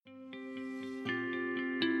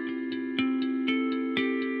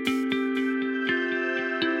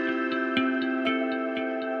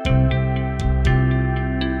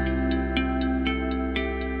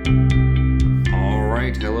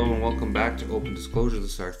Welcome back to Open Disclosure.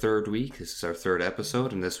 This is our third week. This is our third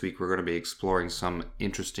episode, and this week we're going to be exploring some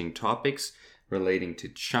interesting topics relating to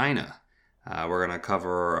China. We're going to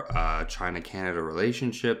cover China-Canada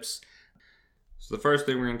relationships. So the first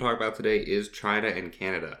thing we're going to talk about today is China and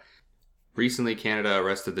Canada. Recently, Canada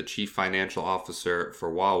arrested the chief financial officer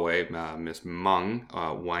for Huawei, Ms. Meng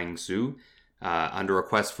Wanzhou, under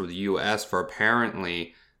request for the U.S. for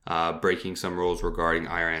apparently breaking some rules regarding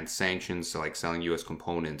Iran sanctions, like selling U.S.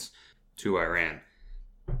 components to Iran.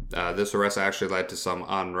 This arrest actually led to some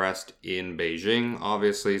unrest in Beijing,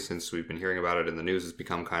 obviously, since we've been hearing about it in the news. It's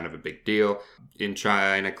become kind of a big deal. In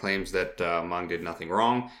China claims that Meng did nothing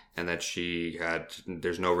wrong and that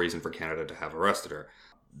there's no reason for Canada to have arrested her.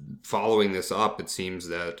 Following this up, it seems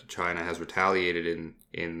that China has retaliated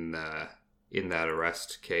in that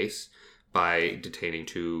arrest case by detaining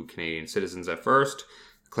two Canadian citizens at first,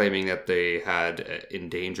 claiming that they had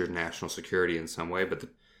endangered national security in some way, but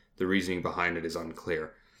the reasoning behind it is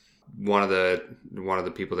unclear. One of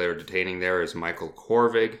the people they were detaining there is Michael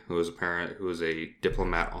Korvig, who is a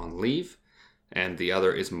diplomat on leave, and the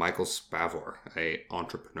other is Michael Spavor, an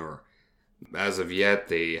entrepreneur. As of yet,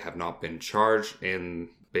 they have not been charged, and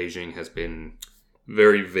Beijing has been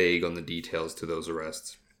very vague on the details to those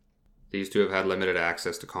arrests. These two have had limited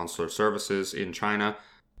access to consular services in China.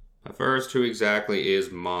 First, who exactly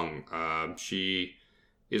is Meng? She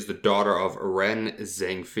is the daughter of Ren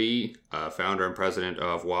Zhengfi, founder and president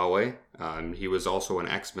of Huawei. He was also an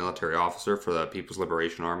ex-military officer for the People's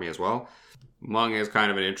Liberation Army as well. Meng has kind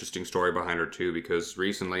of an interesting story behind her too, because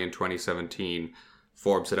recently in 2017,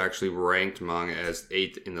 Forbes had actually ranked Meng as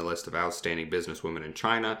 8th in the list of outstanding businesswomen in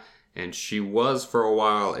China, and she was for a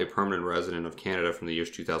while a permanent resident of Canada from the years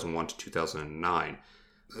 2001 to 2009.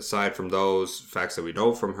 Aside from those facts that we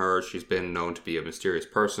know from her, she's been known to be a mysterious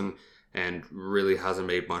person and really hasn't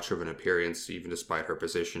made much of an appearance, even despite her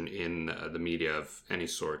position in the media of any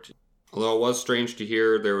sort. Although it was strange to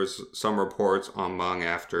hear, there was some reports on Meng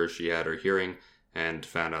after she had her hearing and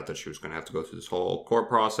found out that she was going to have to go through this whole court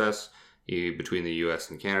process between the US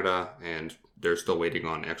and Canada, and they're still waiting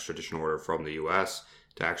on extradition order from the US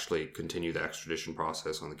to actually continue the extradition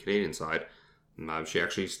process on the Canadian side. She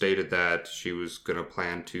actually stated that she was going to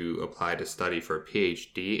plan to apply to study for a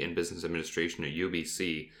PhD in business administration at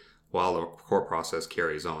UBC while the court process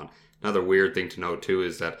carries on. Another weird thing to note too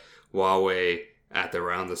is that Huawei at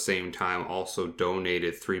around the same time also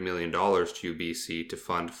donated $3 million to UBC to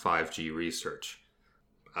fund 5G research.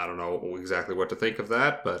 I don't know exactly what to think of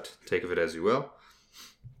that, but take of it as you will.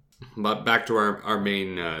 But back to our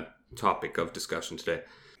main topic of discussion today.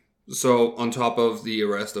 So on top of the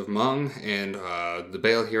arrest of Meng and the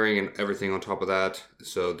bail hearing and everything on top of that,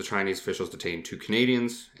 so the Chinese officials detained two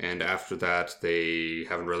Canadians, and after that they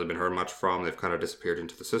haven't really been heard much from. They've kind of disappeared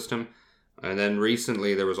into the system. And then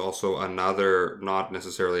recently there was also another, not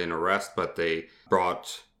necessarily an arrest, but they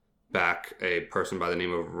brought back a person by the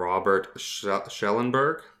name of Robert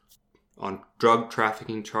Schellenberg on drug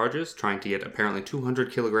trafficking charges, trying to get apparently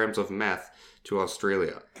 200 kilograms of meth to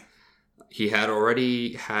Australia. He had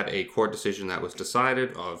already had a court decision that was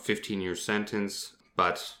decided, a 15-year sentence,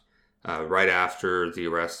 but right after the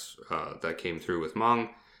arrest that came through with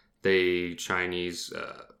Meng, the Chinese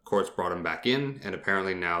courts brought him back in, and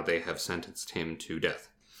apparently now they have sentenced him to death.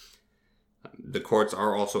 The courts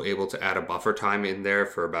are also able to add a buffer time in there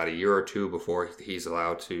for about a year or two before he's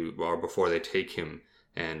allowed to, or before they take him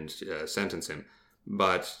and sentence him.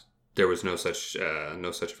 But there was no such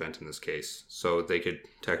event in this case, so they could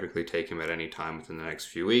technically take him at any time within the next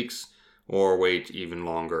few weeks, or wait even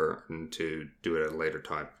longer to do it at a later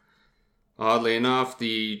time. Oddly enough,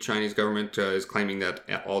 the Chinese government is claiming that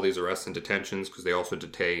all these arrests and detentions, because they also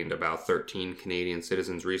detained about 13 Canadian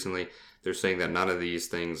citizens recently, they're saying that none of these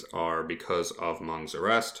things are because of Meng's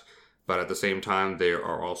arrest, but at the same time, there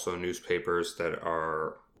are also newspapers that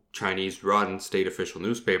are Chinese-run state official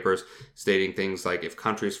newspapers stating things like if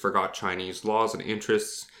countries forgot Chinese laws and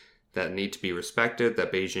interests that need to be respected,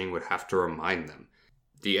 that Beijing would have to remind them.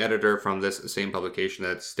 The editor from this same publication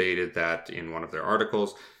that stated that in one of their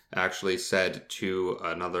articles actually said to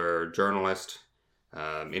another journalist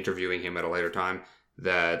interviewing him at a later time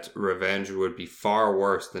that revenge would be far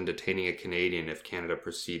worse than detaining a Canadian if Canada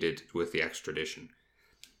proceeded with the extradition.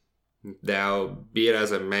 Now, be it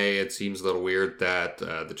as it may, it seems a little weird that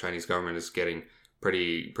the Chinese government is getting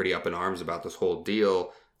pretty up in arms about this whole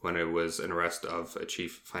deal when it was an arrest of a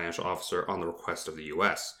chief financial officer on the request of the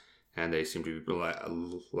US. And they seem to be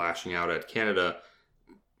lashing out at Canada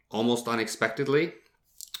almost unexpectedly.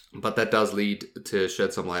 But that does lead to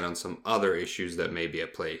shed some light on some other issues that may be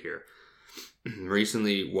at play here.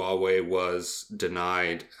 Recently, Huawei was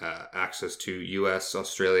denied access to US,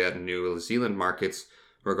 Australia, and New Zealand markets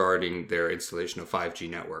regarding their installation of 5G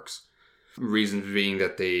networks. Reason being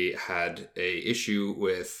that they had a issue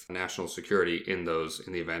with national security in the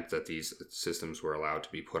event that these systems were allowed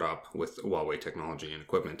to be put up with Huawei technology and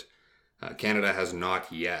equipment. Canada has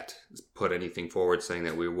not yet put anything forward saying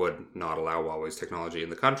that we would not allow Huawei's technology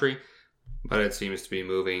in the country, but it seems to be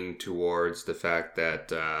moving towards the fact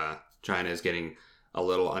that China is getting a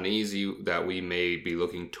little uneasy that we may be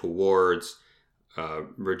looking towards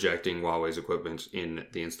rejecting Huawei's equipment in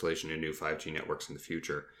the installation of new 5G networks in the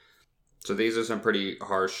future. So these are some pretty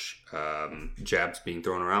harsh jabs being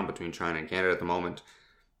thrown around between China and Canada at the moment.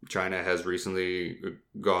 China has recently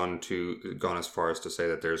gone as far as to say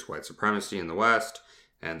that there's white supremacy in the West,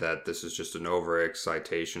 and that this is just an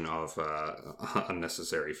overexcitation of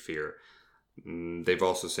unnecessary fear. They've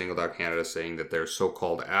also singled out Canada, saying that their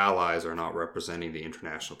so-called allies are not representing the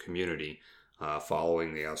international community,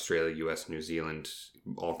 following the Australia, US, New Zealand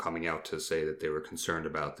all coming out to say that they were concerned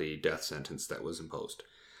about the death sentence that was imposed.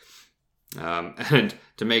 And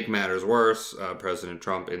to make matters worse, President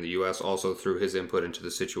Trump in the U.S. also threw his input into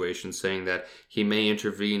the situation, saying that he may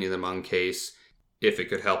intervene in the Hmong case if it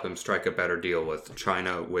could help him strike a better deal with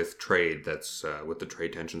China with trade, with the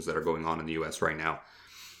trade tensions that are going on in the U.S. right now.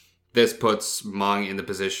 This puts Hmong in the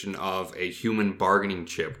position of a human bargaining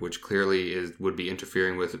chip, which clearly would be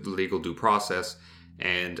interfering with legal due process,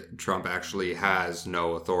 and Trump actually has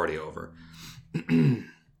no authority over.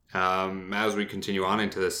 As we continue on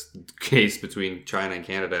into this case between China and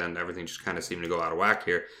Canada, and everything just kind of seemed to go out of whack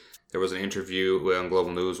here, there was an interview on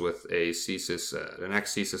Global News with an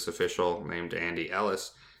ex-CSIS official named Andy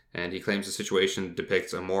Ellis, and he claims the situation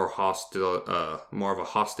depicts more of a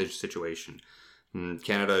hostage situation.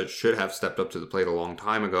 Canada should have stepped up to the plate a long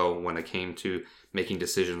time ago when it came to making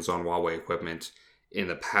decisions on Huawei equipment in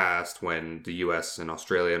the past, when the US and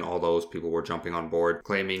Australia and all those people were jumping on board,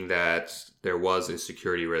 claiming that there was a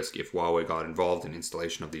security risk if Huawei got involved in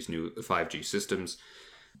installation of these new 5G systems.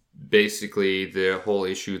 Basically, the whole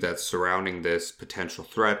issue that's surrounding this potential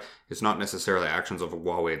threat is not necessarily actions of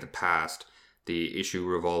Huawei in the past. The issue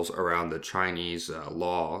revolves around the Chinese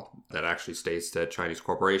law that actually states that Chinese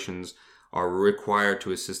corporations are required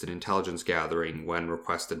to assist in intelligence gathering when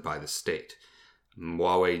requested by the state.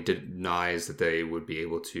 Huawei denies that they would be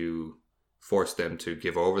able to force them to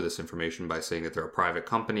give over this information by saying that they're a private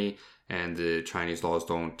company and the Chinese laws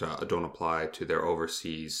don't apply to their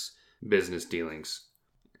overseas business dealings.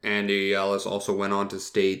 Andy Ellis also went on to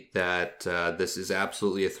state that this is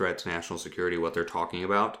absolutely a threat to national security, what they're talking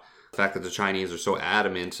about. The fact that the Chinese are so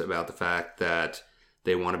adamant about the fact that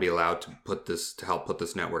they want to be allowed to help put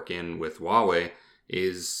this network in with Huawei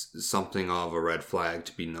is something of a red flag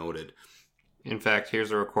to be noted. In fact,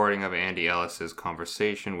 here's a recording of Andy Ellis's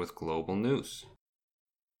conversation with Global News.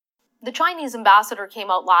 The Chinese ambassador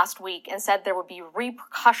came out last week and said there would be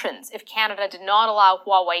repercussions if Canada did not allow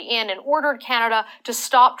Huawei in, and ordered Canada to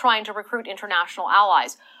stop trying to recruit international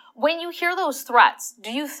allies. When you hear those threats,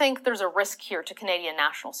 do you think there's a risk here to Canadian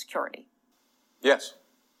national security? Yes,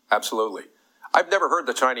 absolutely. I've never heard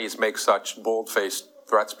the Chinese make such bold-faced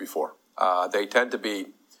threats before. They tend to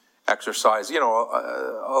be exercise, a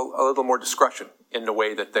little more discretion in the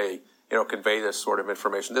way that they, convey this sort of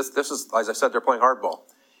information. This is, as I said, they're playing hardball,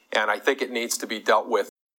 and I think it needs to be dealt with.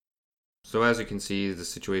 So as you can see, the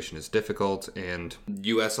situation is difficult, and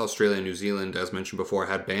US, Australia, and New Zealand, as mentioned before,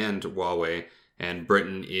 had banned Huawei, and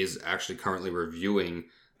Britain is actually currently reviewing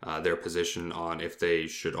their position on if they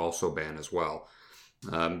should also ban as well.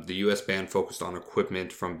 The US ban focused on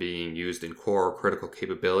equipment from being used in core or critical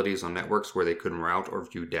capabilities on networks where they couldn't route or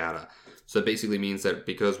view data. So that basically means that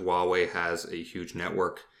because Huawei has a huge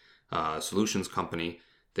network solutions company,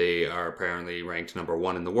 they are apparently ranked number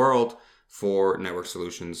 1 in the world for network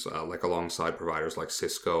solutions, like alongside providers like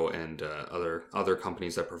Cisco and other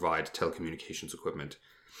companies that provide telecommunications equipment.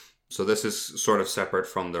 So this is sort of separate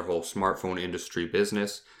from their whole smartphone industry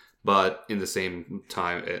business, but in the same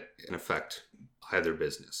time, it, in effect, either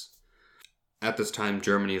business. At this time,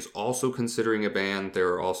 Germany is also considering a ban.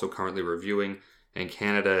 They're also currently reviewing, and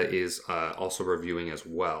Canada is also reviewing as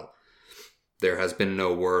well. There has been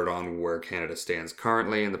no word on where Canada stands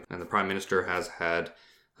currently, and the Prime Minister has had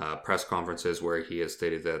press conferences where he has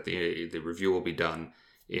stated that the review will be done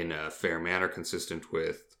in a fair manner, consistent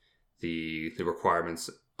with the requirements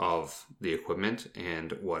of the equipment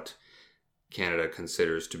and what Canada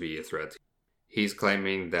considers to be a threat. He's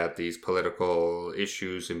claiming that these political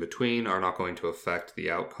issues in between are not going to affect the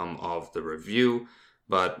outcome of the review,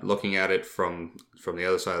 But looking at it from the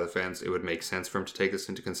other side of the fence, it would make sense for him to take this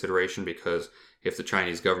into consideration, because if the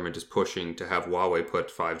Chinese government is pushing to have Huawei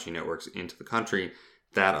put 5G networks into the country,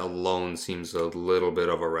 that alone seems a little bit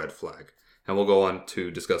of a red flag. And we'll go on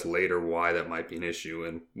to discuss later why that might be an issue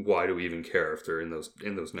and why do we even care if they're in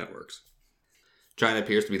those networks. China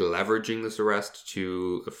appears to be leveraging this arrest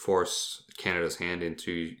to force Canada's hand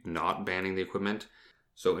into not banning the equipment.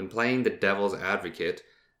 So in playing the devil's advocate,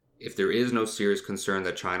 if there is no serious concern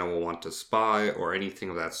that China will want to spy or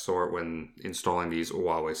anything of that sort when installing these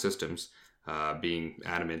Huawei systems, being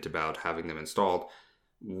adamant about having them installed,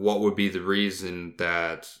 what would be the reason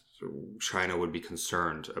that China would be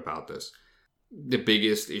concerned about this? The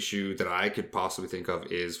biggest issue that I could possibly think of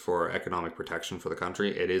is for economic protection for the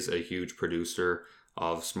country. It is a huge producer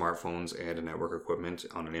of smartphones and network equipment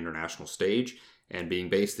on an international stage. And being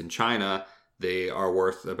based in China, they are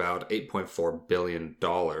worth about $8.4 billion,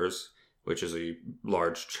 which is a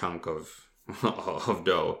large chunk of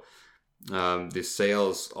dough. The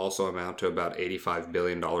sales also amount to about $85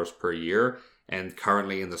 billion per year. And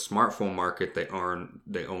currently in the smartphone market, they own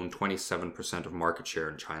 27% of market share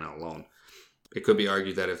in China alone. It could be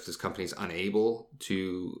argued that if this company is unable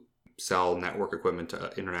to sell network equipment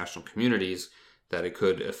to international communities, that it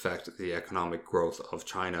could affect the economic growth of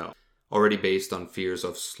China, already based on fears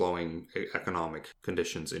of slowing economic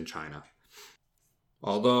conditions in China.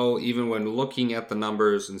 Although, even when looking at the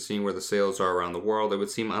numbers and seeing where the sales are around the world, it would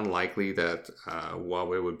seem unlikely that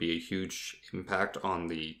Huawei would be a huge impact on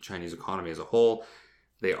the Chinese economy as a whole.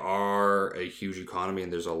 They are a huge economy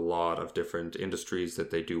and there's a lot of different industries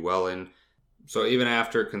that they do well in. So even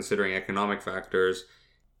after considering economic factors,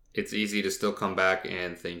 it's easy to still come back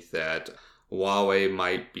and think that Huawei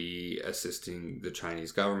might be assisting the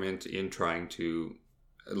Chinese government in trying to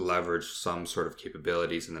leverage some sort of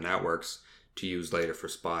capabilities in the networks to use later for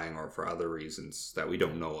spying or for other reasons that we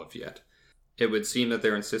don't know of yet. It would seem that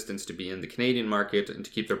their insistence to be in the Canadian market and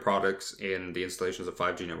to keep their products in the installations of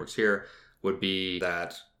 5G networks here would be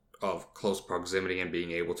that of close proximity and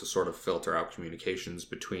being able to sort of filter out communications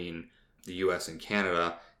between the US and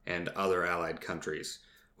Canada and other allied countries.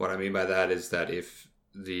 What I mean by that is that if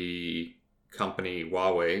the company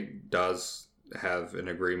Huawei does have an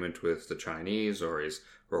agreement with the Chinese or is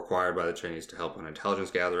required by the Chinese to help on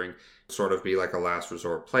intelligence gathering, sort of be like a last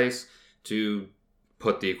resort place to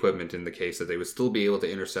put the equipment in the case that they would still be able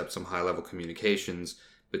to intercept some high-level communications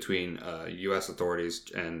between US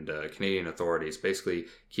authorities and Canadian authorities, basically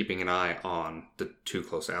keeping an eye on the two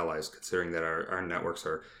close allies, considering that our networks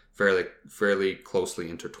are fairly closely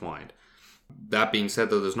intertwined. That being said,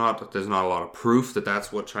 though, there's not a lot of proof that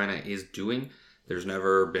that's what China is doing. There's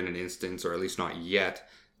never been an instance, or at least not yet,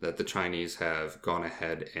 that the Chinese have gone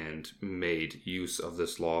ahead and made use of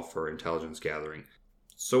this law for intelligence gathering.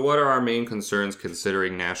 So what are our main concerns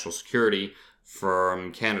considering national security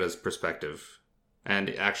from Canada's perspective, and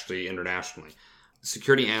actually internationally?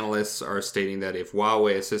 Security analysts are stating that if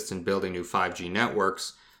Huawei assists in building new 5G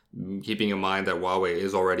networks, keeping in mind that Huawei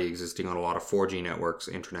is already existing on a lot of 4G networks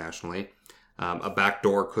internationally, a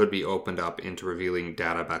backdoor could be opened up into revealing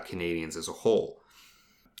data about Canadians as a whole.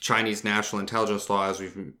 Chinese national intelligence law, as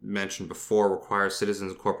we've mentioned before, requires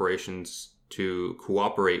citizens and corporations to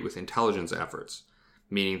cooperate with intelligence efforts,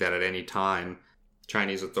 meaning that at any time,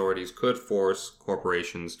 Chinese authorities could force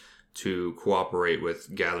corporations to cooperate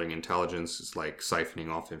with gathering intelligence. It's like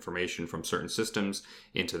siphoning off information from certain systems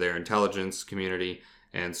into their intelligence community,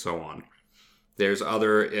 and so on. There's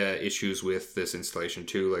other issues with this installation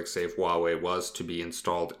too, like say if Huawei was to be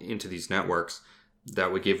installed into these networks,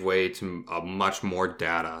 that would give way to much more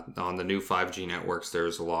data. On the new 5G networks,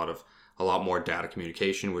 there's a lot more data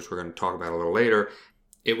communication, which we're going to talk about a little later.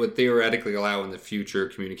 It would theoretically allow in the future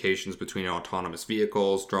communications between autonomous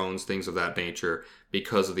vehicles, drones, things of that nature,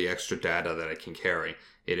 because of the extra data that it can carry.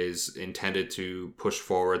 It is intended to push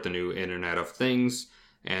forward the new Internet of Things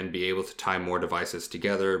and be able to tie more devices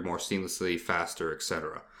together more seamlessly, faster,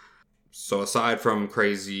 etc. So aside from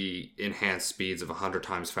crazy enhanced speeds of 100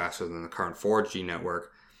 times faster than the current 4G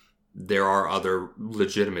network, there are other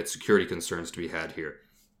legitimate security concerns to be had here.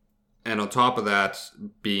 And on top of that,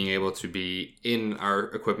 being able to be in our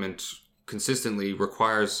equipment consistently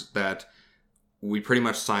requires that we pretty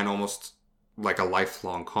much sign almost like a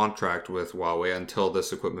lifelong contract with Huawei until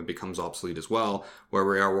this equipment becomes obsolete as well, where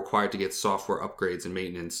we are required to get software upgrades and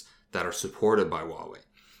maintenance that are supported by Huawei.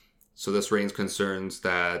 So this raises concerns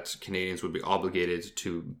that Canadians would be obligated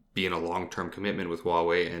to be in a long-term commitment with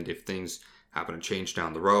Huawei, and if things happen to change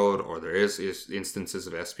down the road, or there is instances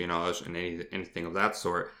of espionage and anything of that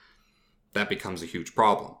sort, that becomes a huge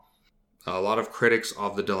problem. A lot of critics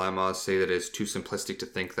of the dilemma say that it's too simplistic to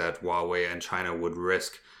think that Huawei and China would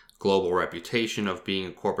risk global reputation of being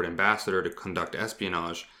a corporate ambassador to conduct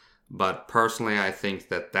espionage, but personally I think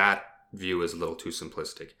that view is a little too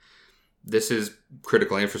simplistic. This is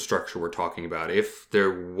critical infrastructure we're talking about. If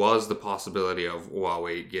there was the possibility of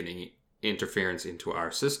Huawei getting interference into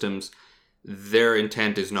our systems, their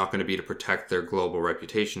intent is not going to be to protect their global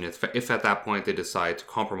reputation. If at that point they decide to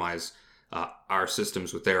compromise our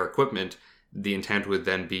systems with their equipment, the intent would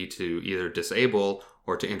then be to either disable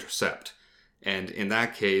or to intercept. And in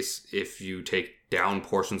that case, if you take down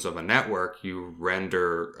portions of a network, you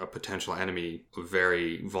render a potential enemy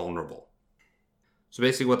very vulnerable. So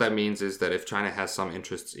basically what that means is that if China has some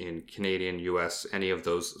interests in Canadian, US, any of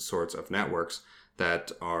those sorts of networks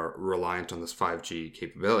that are reliant on this 5G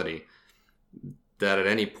capability, that at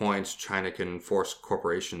any point China can force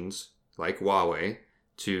corporations like Huawei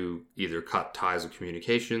to either cut ties of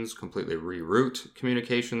communications, completely reroute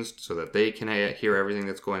communications so that they can hear everything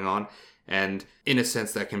that's going on. And in a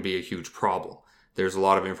sense, that can be a huge problem. There's a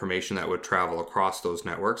lot of information that would travel across those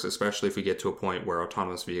networks, especially if we get to a point where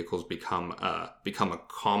autonomous vehicles become a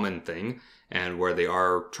common thing, and where they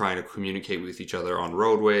are trying to communicate with each other on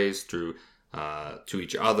roadways, through to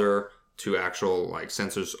each other, to actual like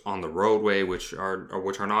sensors on the roadway, which are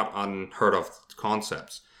not unheard of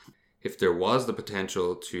concepts. If there was the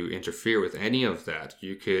potential to interfere with any of that,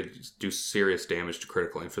 you could do serious damage to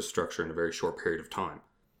critical infrastructure in a very short period of time.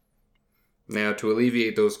 Now, to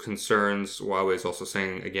alleviate those concerns, Huawei is also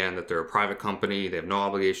saying, again, that they're a private company, they have no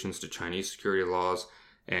obligations to Chinese security laws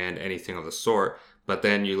and anything of the sort. But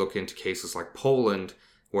then you look into cases like Poland,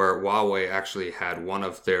 where Huawei actually had one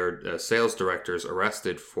of their sales directors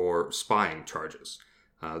arrested for spying charges.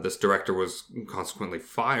 This director was consequently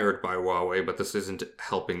fired by Huawei, but this isn't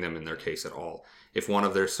helping them in their case at all. If one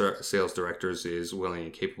of their sales directors is willing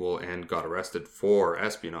and capable and got arrested for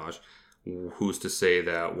espionage, who's to say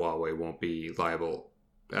that Huawei won't be liable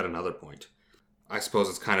at another point? I suppose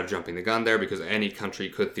it's kind of jumping the gun there, because any country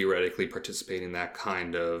could theoretically participate in that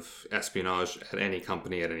kind of espionage at any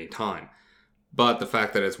company at any time. But the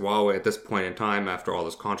fact that it's Huawei at this point in time, after all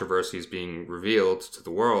this controversy is being revealed to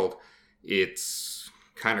the world, it's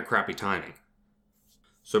kind of crappy timing.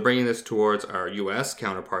 So bringing this towards our US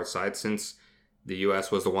counterpart side, since the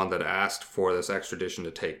US was the one that asked for this extradition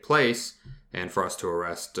to take place, and for us to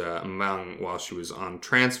arrest Meng while she was on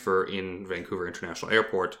transfer in Vancouver International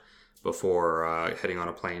Airport before heading on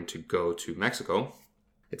a plane to go to Mexico,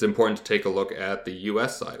 it's important to take a look at the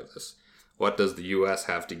US side of this. What does the US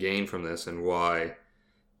have to gain from this, and why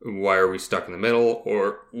are we stuck in the middle,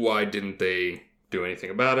 or why didn't they do anything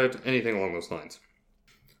about it? Anything along those lines.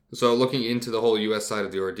 So looking into the whole US side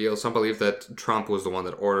of the ordeal, some believe that Trump was the one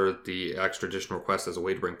that ordered the extradition request as a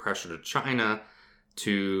way to bring pressure to China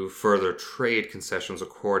to further trade concessions,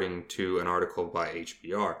 according to an article by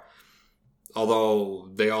HBR. Although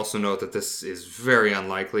they also note that this is very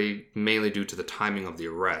unlikely, mainly due to the timing of the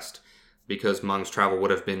arrest, because Meng's travel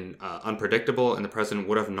would have been unpredictable, and the president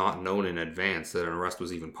would have not known in advance that an arrest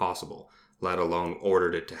was even possible, let alone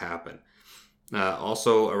ordered it to happen.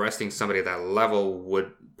 Also, arresting somebody at that level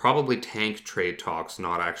would probably tank trade talks,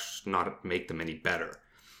 not make them any better.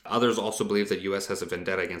 Others also believe that U.S. has a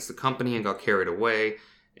vendetta against the company and got carried away,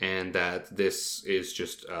 and that this is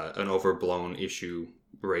just an overblown issue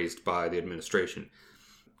raised by the administration.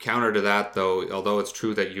 Counter to that, though, although it's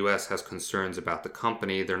true that U.S. has concerns about the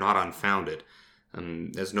company, they're not unfounded.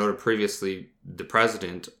 As noted previously, the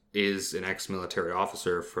president is an ex-military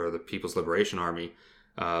officer for the People's Liberation Army,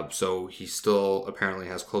 so he still apparently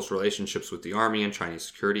has close relationships with the army and Chinese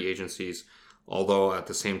security agencies, although at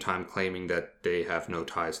the same time claiming that they have no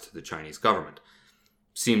ties to the Chinese government.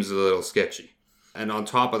 Seems a little sketchy. And on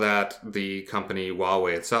top of that, the company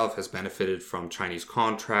Huawei itself has benefited from Chinese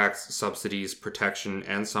contracts, subsidies, protection,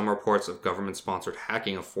 and some reports of government-sponsored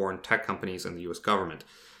hacking of foreign tech companies and the US government.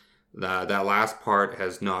 That last part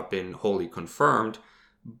has not been wholly confirmed,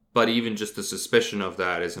 but even just the suspicion of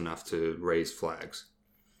that is enough to raise flags.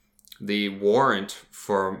 The warrant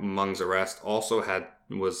for Meng's arrest also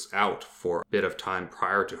was out for a bit of time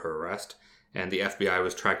prior to her arrest, and the FBI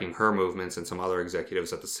was tracking her movements and some other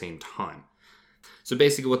executives at the same time. So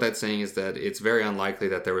basically what that's saying is that it's very unlikely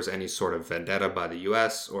that there was any sort of vendetta by the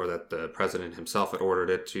US, or that the president himself had ordered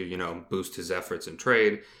it to, boost his efforts in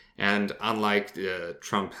trade. And unlike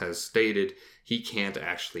Trump has stated, he can't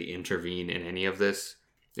actually intervene in any of this.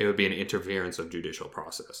 It would be an interference of judicial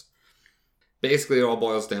process. Basically, it all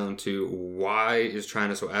boils down to why is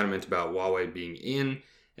China so adamant about Huawei being in,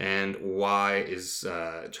 and why is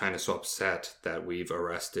China so upset that we've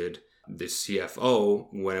arrested the CFO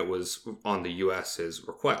when it was on the US's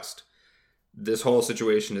request. This whole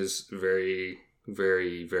situation is very,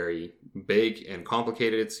 very, very big and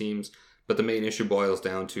complicated, it seems. But the main issue boils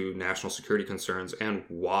down to national security concerns and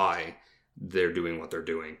why they're doing what they're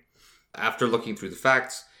doing. After looking through the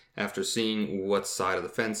facts, after seeing what side of the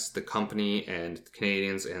fence the company and the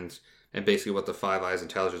Canadians and basically what the Five Eyes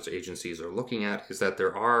intelligence agencies are looking at, is that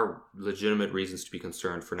there are legitimate reasons to be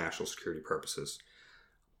concerned for national security purposes.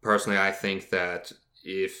 Personally, I think that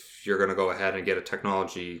if you're going to go ahead and get a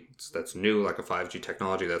technology that's new, like a 5G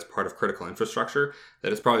technology that's part of critical infrastructure,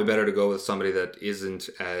 that it's probably better to go with somebody that isn't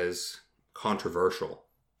as controversial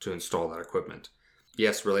to install that equipment.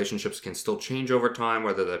 Yes, relationships can still change over time,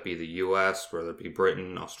 whether that be the US, whether it be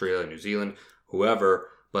Britain, Australia, New Zealand, whoever,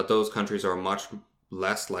 but those countries are much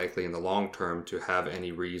less likely in the long term to have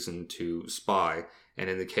any reason to spy. And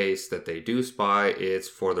in the case that they do spy, it's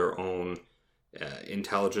for their own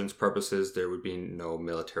intelligence purposes. There would be no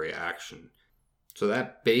military action. So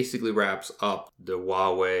that basically wraps up the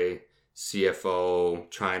Huawei, CFO,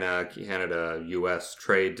 China, Canada, US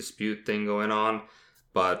trade dispute thing going on.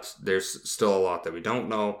 But there's still a lot that we don't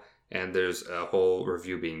know, and there's a whole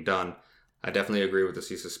review being done. I definitely agree with the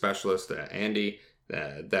CISA specialist, Andy,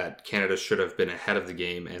 that Canada should have been ahead of the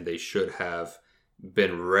game, and they should have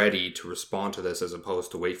been ready to respond to this as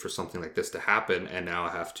opposed to wait for something like this to happen and now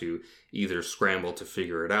have to either scramble to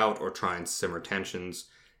figure it out or try and simmer tensions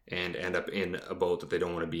and end up in a boat that they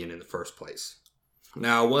don't want to be in the first place.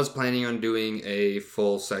 Now, I was planning on doing a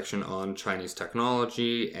full section on Chinese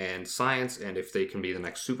technology and science and if they can be the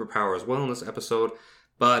next superpower as well in this episode,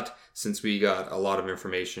 but since we got a lot of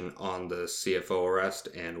information on the CFO arrest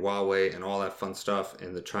and Huawei and all that fun stuff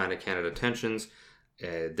and the China-Canada tensions,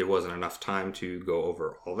 there wasn't enough time to go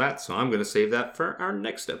over all that, so I'm going to save that for our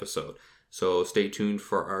next episode. So stay tuned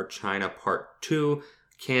for our China Part 2.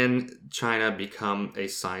 Can China become a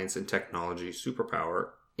science and technology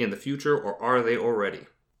superpower in the future, or are they already?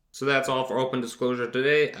 So that's all for Open Disclosure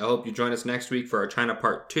today. I hope you join us next week for our China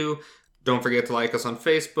Part 2. Don't forget to like us on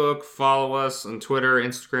Facebook, follow us on Twitter,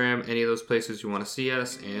 Instagram, any of those places you want to see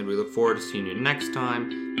us, and we look forward to seeing you next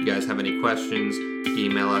time. If you guys have any questions,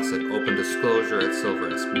 email us at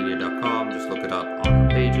opendisclosure@silversmedia.com. Just look it up on our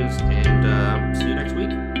pages, and